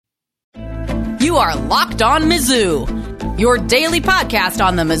You are Locked On Mizzou, your daily podcast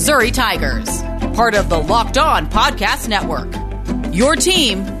on the Missouri Tigers. Part of the Locked On Podcast Network. Your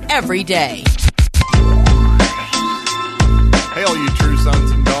team every day. Hail, you true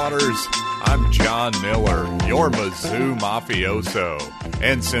sons and daughters. I'm John Miller, your Mizzou mafioso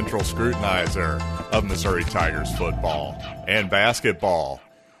and central scrutinizer of Missouri Tigers football and basketball.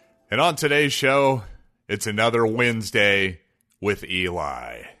 And on today's show, it's another Wednesday with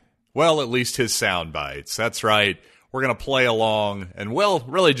Eli. Well, at least his sound bites. That's right. We're going to play along and, well,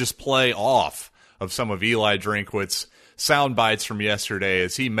 really just play off of some of Eli Drinkwitz's sound bites from yesterday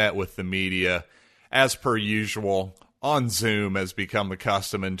as he met with the media, as per usual, on Zoom, has become the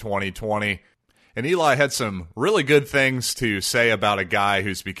custom in 2020. And Eli had some really good things to say about a guy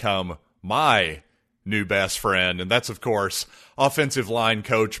who's become my new best friend, and that's, of course, offensive line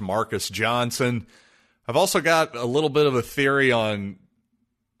coach Marcus Johnson. I've also got a little bit of a theory on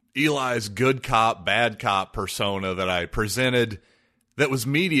Eli's good cop, bad cop persona that I presented that was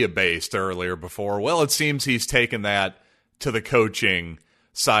media-based earlier before. Well, it seems he's taken that to the coaching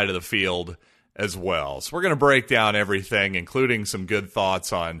side of the field as well. So we're going to break down everything, including some good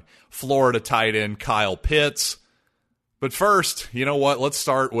thoughts on Florida tight end Kyle Pitts. But first, you know what? Let's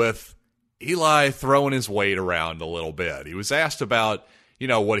start with Eli throwing his weight around a little bit. He was asked about,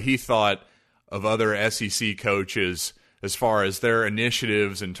 what he thought of other SEC coaches as far as their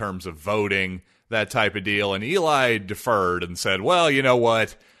initiatives in terms of voting, that type of deal. And Eli deferred and said, well, you know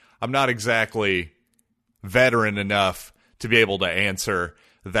what? I'm not exactly veteran enough to be able to answer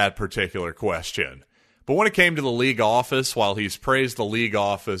that particular question. But when it came to the league office, while he's praised the league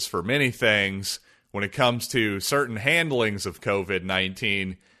office for many things, when it comes to certain handlings of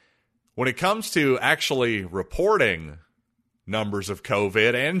COVID-19, when it comes to actually reporting numbers of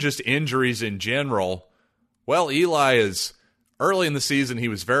COVID and just injuries in general, well, Eli is, early in the season, he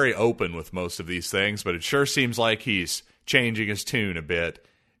was very open with most of these things, but it sure seems like he's changing his tune a bit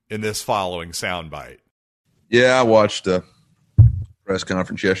in this following soundbite. Yeah, I watched a press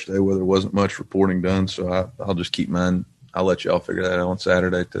conference yesterday where there wasn't much reporting done, so I'll just keep mine. I'll let y'all figure that out on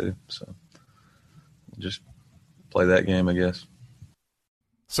Saturday too. So just play that game, I guess.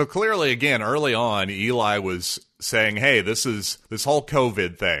 So clearly, again, early on, Eli was saying, hey, this whole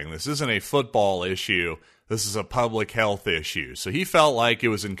COVID thing, this isn't a football issue. This is a public health issue. So he felt like it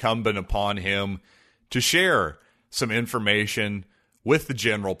was incumbent upon him to share some information with the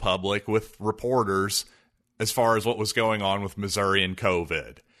general public, with reporters, as far as what was going on with Missouri and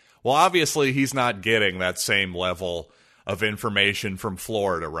COVID. Well, obviously, he's not getting that same level of information from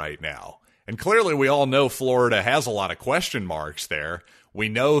Florida right now. And clearly, we all know Florida has a lot of question marks there. We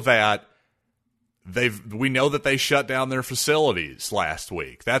know that they shut down their facilities last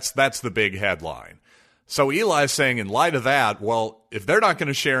week. That's the big headline. So Eli's saying, in light of that, well, if they're not going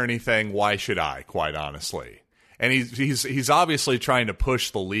to share anything, why should I, quite honestly? And he's obviously trying to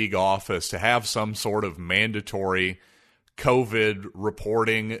push the league office to have some sort of mandatory COVID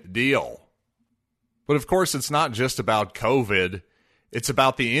reporting deal. But of course, it's not just about COVID. It's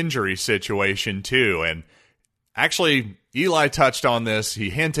about the injury situation too. And actually, Eli touched on this. He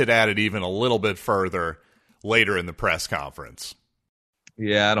hinted at it even a little bit further later in the press conference.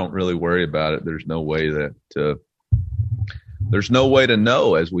 Yeah, I don't really worry about it. There's no way to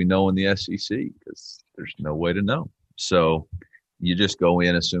know, as we know in the SEC, because there's no way to know. So you just go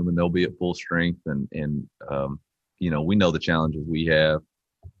in assuming they'll be at full strength, and we know the challenges we have.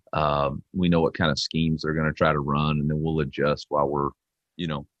 We know what kind of schemes they're going to try to run, and then we'll adjust while we're,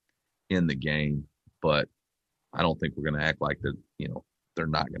 in the game. But I don't think we're going to act like that. They're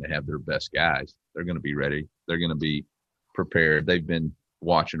not going to have their best guys. They're going to be ready. They're going to be prepared. They've been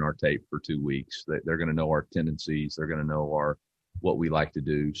watching our tape for 2 weeks. They're going to know our tendencies. They're going to know what we like to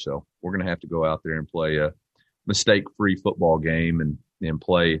do. So we're going to have to go out there and play a mistake-free football game and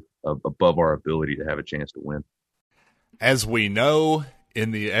play above our ability to have a chance to win. As we know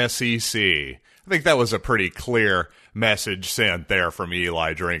in the SEC, I think that was a pretty clear message sent there from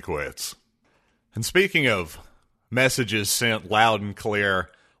Eli Drinkwitz. And speaking of messages sent loud and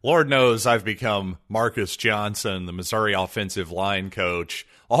clear, Lord knows I've become Marcus Johnson, the Missouri offensive line coach.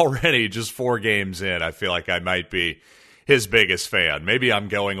 Already just 4 games in, I feel like I might be his biggest fan. Maybe I'm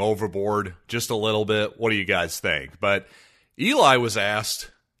going overboard just a little bit. What do you guys think? But Eli was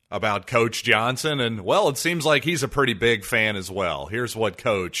asked about Coach Johnson, and, well, it seems like he's a pretty big fan as well. Here's what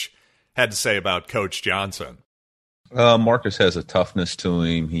Coach had to say about Coach Johnson. Marcus has a toughness to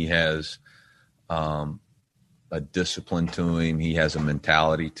him. He has a discipline to him. He has a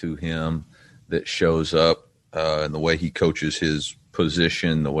mentality to him that shows up in the way he coaches his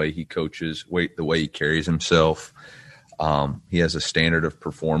position, the way he coaches, the way he carries himself. He has a standard of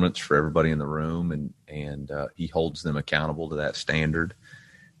performance for everybody in the room, and he holds them accountable to that standard.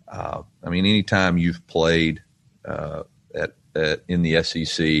 Anytime you've played in the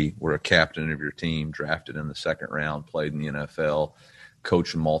SEC, were a captain of your team, drafted in the second round, played in the NFL,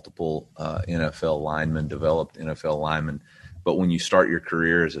 coached multiple NFL linemen, developed NFL linemen. But when you start your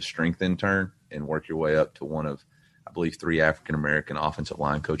career as a strength intern and work your way up to one of, I believe, 3 African-American offensive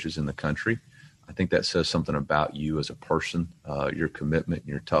line coaches in the country, I think that says something about you as a person, your commitment,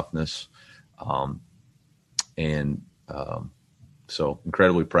 your toughness. So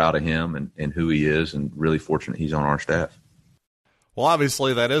incredibly proud of him and who he is, and really fortunate he's on our staff. Well,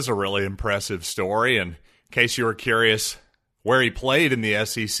 obviously that is a really impressive story. And in case you were curious where he played in the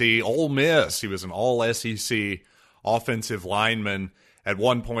SEC, Ole Miss, he was an all-SEC offensive lineman at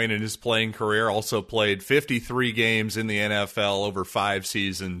one point in his playing career, also played 53 games in the NFL over 5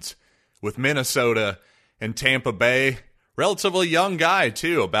 seasons with Minnesota and Tampa Bay. Relatively young guy,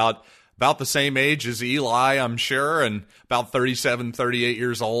 too, about the same age as Eli, I'm sure, and about 37, 38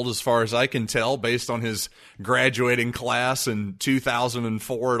 years old as far as I can tell, based on his graduating class in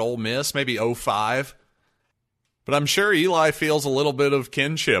 2004 at Ole Miss, maybe 05. But I'm sure Eli feels a little bit of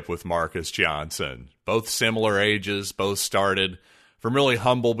kinship with Marcus Johnson. Both similar ages, both started from really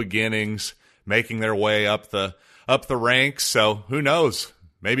humble beginnings, making their way up the ranks. So who knows?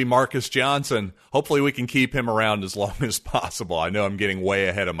 Maybe Marcus Johnson, hopefully we can keep him around as long as possible. I know I'm getting way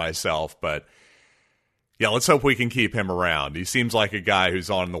ahead of myself, but yeah, let's hope we can keep him around. He seems like a guy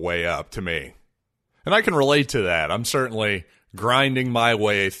who's on the way up to me. And I can relate to that. I'm certainly grinding my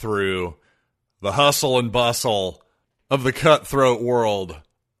way through the hustle and bustle of the cutthroat world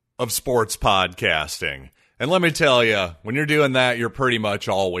of sports podcasting. And let me tell you, when you're doing that, you're pretty much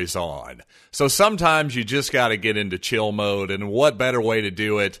always on. So sometimes you just got to get into chill mode, and what better way to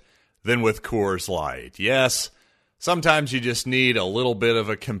do it than with Coors Light? Yes, sometimes you just need a little bit of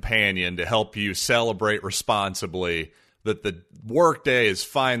a companion to help you celebrate responsibly that the workday has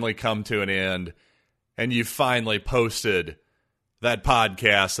finally come to an end, and you've finally posted that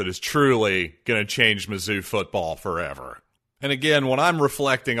podcast that is truly going to change Mizzou football forever. And again, when I'm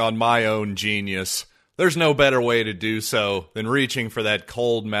reflecting on my own genius, there's no better way to do so than reaching for that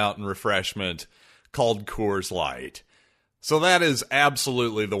cold mountain refreshment called Coors Light. So that is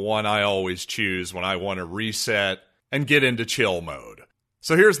absolutely the one I always choose when I want to reset and get into chill mode.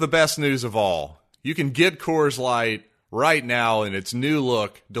 So here's the best news of all. You can get Coors Light right now in its new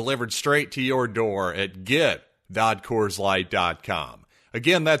look, delivered straight to your door at get.CoorsLight.com.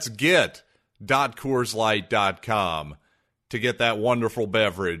 Again, that's get.CoorsLight.com to get that wonderful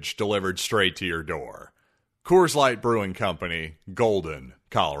beverage delivered straight to your door. Coors Light Brewing Company, Golden,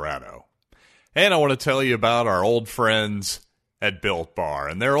 Colorado. And I want to tell you about our old friends at Built Bar.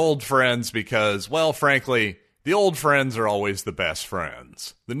 And they're old friends because, well, frankly, the old friends are always the best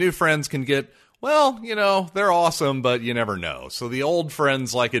friends. The new friends can get, well, you know, they're awesome, but you never know. So the old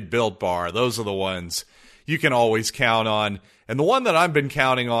friends like at Built Bar, those are the ones you can always count on. And the one that I've been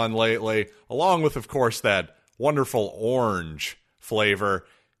counting on lately, along with, of course, that wonderful orange flavor,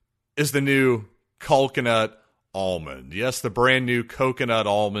 is the new coconut almond. Yes, the brand new coconut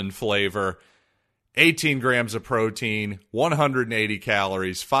almond flavor. 18 grams of protein, 180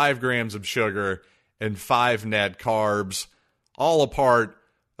 calories, 5 grams of sugar, and 5 net carbs, all a part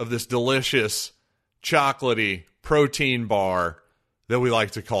of this delicious, chocolatey protein bar that we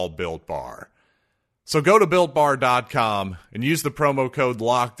like to call Built Bar. So go to BuiltBar.com and use the promo code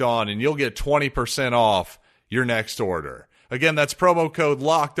LOCKEDON, and you'll get 20% off your next order. Again, that's promo code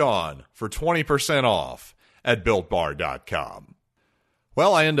LOCKEDON for 20% off at BuiltBar.com.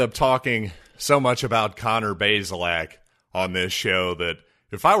 Well, I end up talking so much about Connor Bazelak on this show that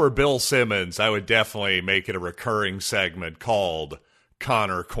if I were Bill Simmons, I would definitely make it a recurring segment called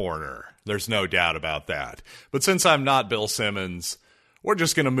Connor Corner. There's no doubt about that. But since I'm not Bill Simmons, we're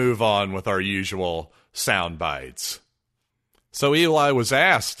just going to move on with our usual sound bites. So Eli was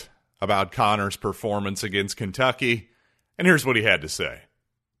asked about Connor's performance against Kentucky, and here's what he had to say.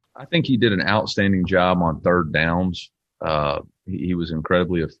 I think he did an outstanding job on third downs. He was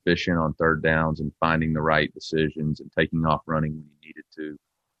incredibly efficient on third downs and finding the right decisions and taking off running when he needed to.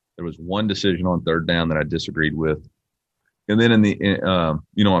 There was one decision on third down that I disagreed with. And then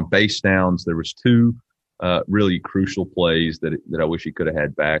on base downs, there was 2 really crucial plays that I wish he could have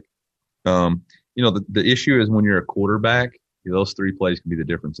had back. The issue is when you're a quarterback, those 3 plays can be the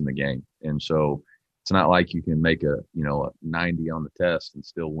difference in the game. And so it's not like you can make a 90 on the test and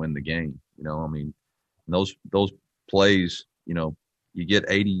still win the game. Those plays, you get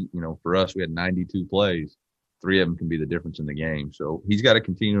 80, for us, we had 92 plays. 3 of them can be the difference in the game. So he's got to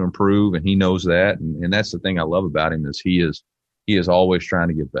continue to improve, and he knows that. And that's the thing I love about him is he is always trying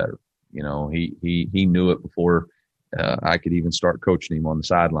to get better. You know, he knew it before I could even start coaching him on the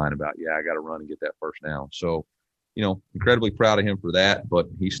sideline about, I got to run and get that first down. So, you know, incredibly proud of him for that, but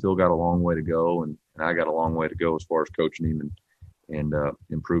he's still got a long way to go, and I got a long way to go as far as coaching him and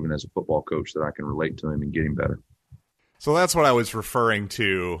improving as a football coach that I can relate to him and get him better. So that's what I was referring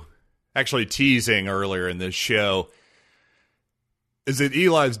to, actually teasing earlier in this show, is that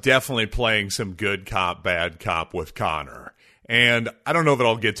Eli's definitely playing some good cop, bad cop with Connor. And I don't know that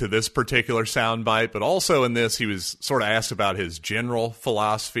I'll get to this particular soundbite, but also in this, he was sort of asked about his general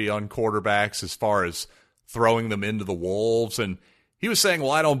philosophy on quarterbacks as far as throwing them into the wolves. And he was saying,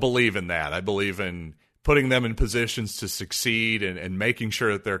 well, I don't believe in that. I believe in putting them in positions to succeed and making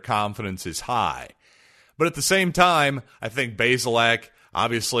sure that their confidence is high. But at the same time, I think Bazelak,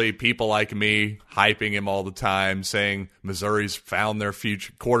 obviously people like me hyping him all the time, saying Missouri's found their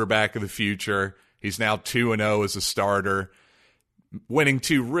future quarterback of the future. He's now 2-0 as a starter, winning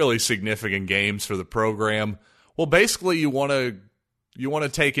 2 really significant games for the program. Well, basically you want to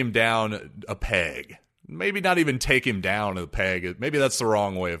take him down a peg. Maybe not even take him down a peg. Maybe that's the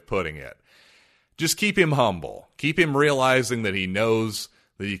wrong way of putting it. Just keep him humble. Keep him realizing that he knows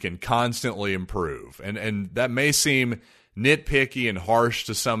that he can constantly improve. And that may seem nitpicky and harsh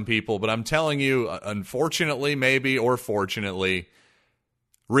to some people, but I'm telling you, unfortunately maybe, or fortunately,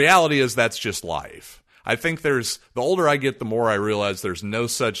 reality is that's just life. I think the older I get, the more I realize there's no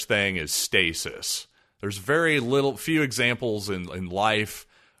such thing as stasis. There's few examples in life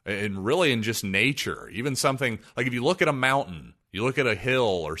and really in just nature. Even something like if you look at a mountain, you look at a hill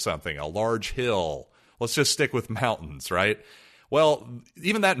or something, a large hill. Let's just stick with mountains, right? Well,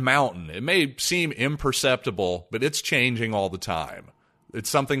 even that mountain, it may seem imperceptible, but it's changing all the time. It's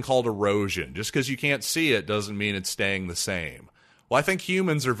something called erosion. Just because you can't see it doesn't mean it's staying the same. Well, I think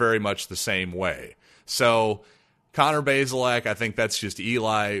humans are very much the same way. So Connor Bazelak, I think that's just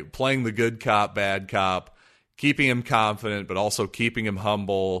Eli playing the good cop, bad cop, keeping him confident, but also keeping him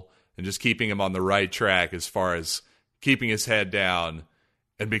humble and just keeping him on the right track as far as keeping his head down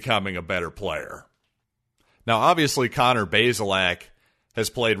and becoming a better player. Now, obviously, Connor Bazelak has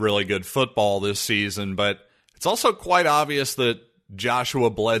played really good football this season, but it's also quite obvious that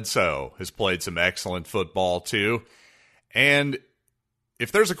Joshua Bledsoe has played some excellent football too. And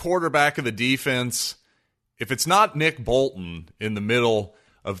if there's a quarterback of the defense, if it's not Nick Bolton in the middle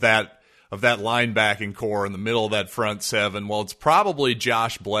of that linebacking core, in the middle of that front seven, well, it's probably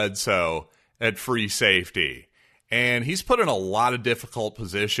Josh Bledsoe at free safety. And he's put in a lot of difficult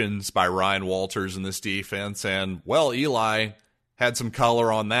positions by Ryan Walters in this defense. And, well, Eli had some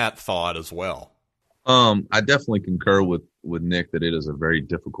color on that thought as well. I definitely concur with Nick that it is a very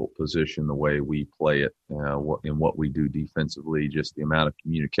difficult position the way we play it in what we do defensively, just the amount of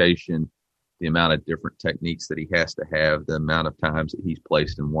communication, the amount of different techniques that he has to have, the amount of times that he's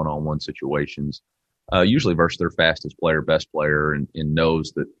placed in one-on-one situations, usually versus their fastest player, best player, and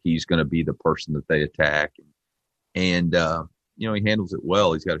knows that he's going to be the person that they attack. And he handles it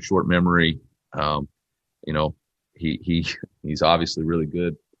well. He's got a short memory. He's obviously really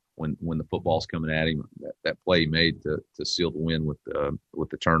good when the football's coming at him. That play he made to seal the win with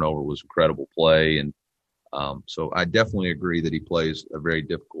the turnover was incredible play. And so I definitely agree that he plays a very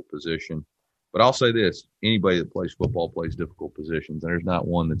difficult position. But I'll say this: anybody that plays football plays difficult positions. And there's not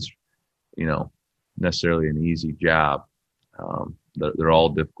one that's necessarily an easy job. They're all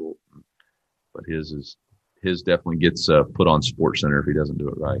difficult, but his definitely gets put on SportsCenter if he doesn't do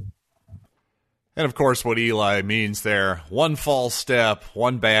it right. And, of course, what Eli means there, one false step,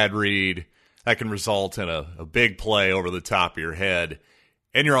 one bad read, that can result in a big play over the top of your head,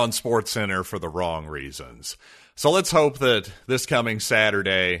 and you're on SportsCenter for the wrong reasons. So let's hope that this coming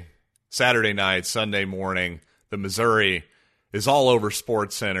Saturday night, Sunday morning, the Missouri is all over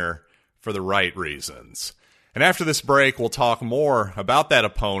SportsCenter for the right reasons. And after this break, we'll talk more about that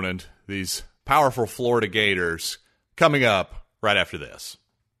opponent, these powerful Florida Gators, coming up right after this.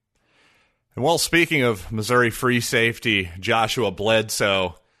 And while speaking of Missouri free safety Joshua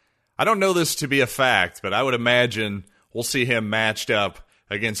Bledsoe, I don't know this to be a fact, but I would imagine we'll see him matched up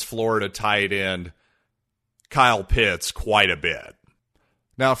against Florida tight end Kyle Pitts quite a bit.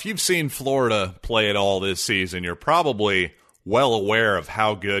 Now, if you've seen Florida play at all this season, you're probably well aware of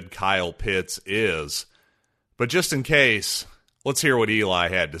how good Kyle Pitts is. But just in case, let's hear what Eli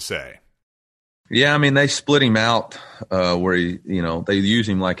had to say. Yeah, I mean, they split him out where they use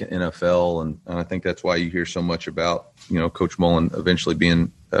him like an NFL, and I think that's why you hear so much about, Coach Mullen eventually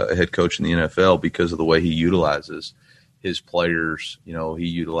being a head coach in the NFL because of the way he utilizes his players. You know, he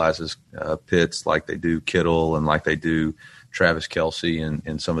utilizes Pitts like they do Kittle and like they do Travis Kelce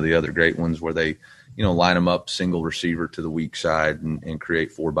and some of the other great ones where they, you know, line them up single receiver to the weak side and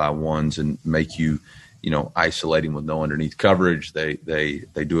create 4x1s and make you, you know, isolating with no underneath coverage. They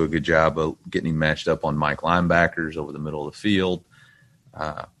do a good job of getting him matched up on Mike linebackers over the middle of the field.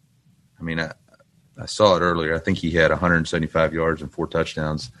 I saw it earlier. I think he had 175 yards and 4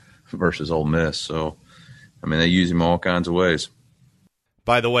 touchdowns versus Ole Miss. So, I mean, they use him all kinds of ways.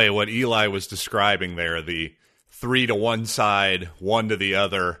 By the way, what Eli was describing there, the 3 to one side, 1 to the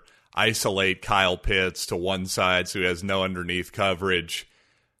other, isolate Kyle Pitts to one side so he has no underneath coverage.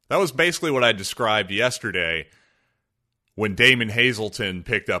 That was basically what I described yesterday when Damon Hazleton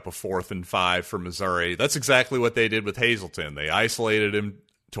picked up a 4th and 5 for Missouri. That's exactly what they did with Hazleton. They isolated him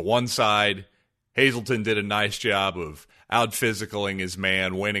to one side. Hazleton did a nice job of out-physicaling his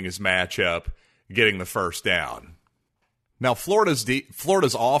man, winning his matchup, getting the first down. Now, Florida's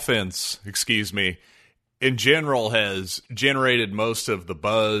offense, in general has generated most of the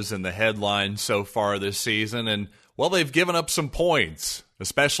buzz and the headlines so far this season, and, well, they've given up some points,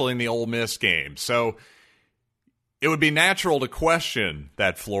 especially in the Ole Miss game. So it would be natural to question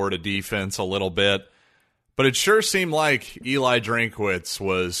that Florida defense a little bit, but it sure seemed like Eli Drinkwitz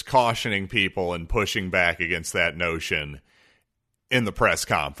was cautioning people and pushing back against that notion in the press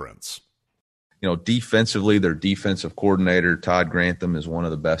conference. You know, defensively, their defensive coordinator, Todd Grantham, is one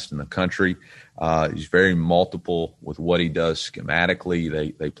of the best in the country. He's very multiple with what he does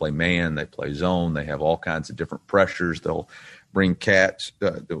schematically. They play man, they play zone, they have all kinds of different pressures. They'll bring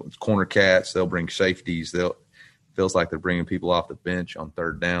corner cats, they'll bring safeties. Feels like they're bringing people off the bench on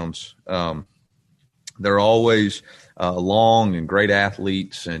third downs. They're always long and great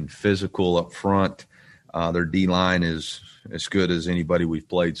athletes and physical up front. Their D-line is as good as anybody we've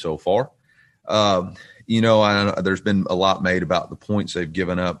played so far. You know, I know there's been a lot made about the points they've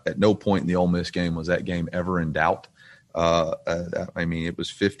given up. At no point in the Ole Miss game was that game ever in doubt. I mean, it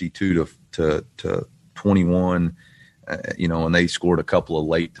was 52 to 21, you know, and they scored a couple of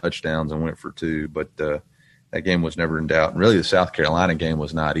late touchdowns and went for 2. But that game was never in doubt. And really, the South Carolina game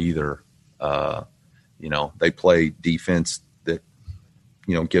was not either. You know, they play defense that,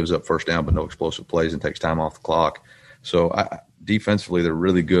 you know, gives up first down but no explosive plays and takes time off the clock. So defensively, they're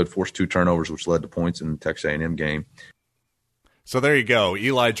really good. Forced 2 turnovers, which led to points in the Texas A&M game. So there you go.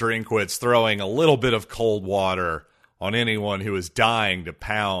 Eli Drinkwitz throwing a little bit of cold water on anyone who is dying to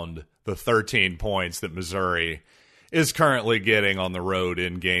pound the 13 points that Missouri is currently getting on the road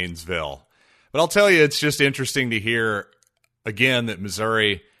in Gainesville. But I'll tell you, it's just interesting to hear, again, that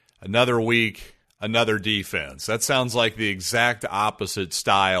Missouri, another week, another defense. That sounds like the exact opposite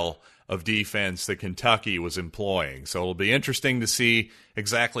style of defense that Kentucky was employing. So it'll be interesting to see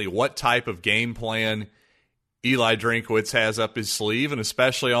exactly what type of game plan Eli Drinkwitz has up his sleeve, and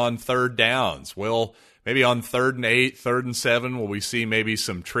especially on third downs. Well, maybe on 3rd and 8, 3rd and 7, will we see maybe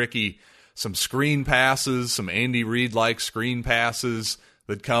some screen passes, some Andy Reid-like screen passes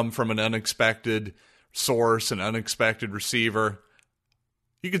that come from an unexpected source, an unexpected receiver?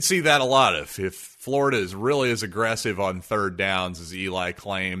 You could see that a lot if Florida is really as aggressive on third downs as Eli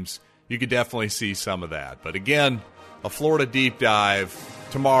claims. You could definitely see some of that. But again, a Florida deep dive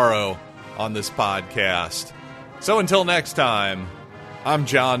tomorrow on this podcast. So until next time, I'm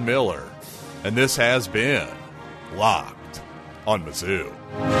John Miller, and this has been Locked on Mizzou.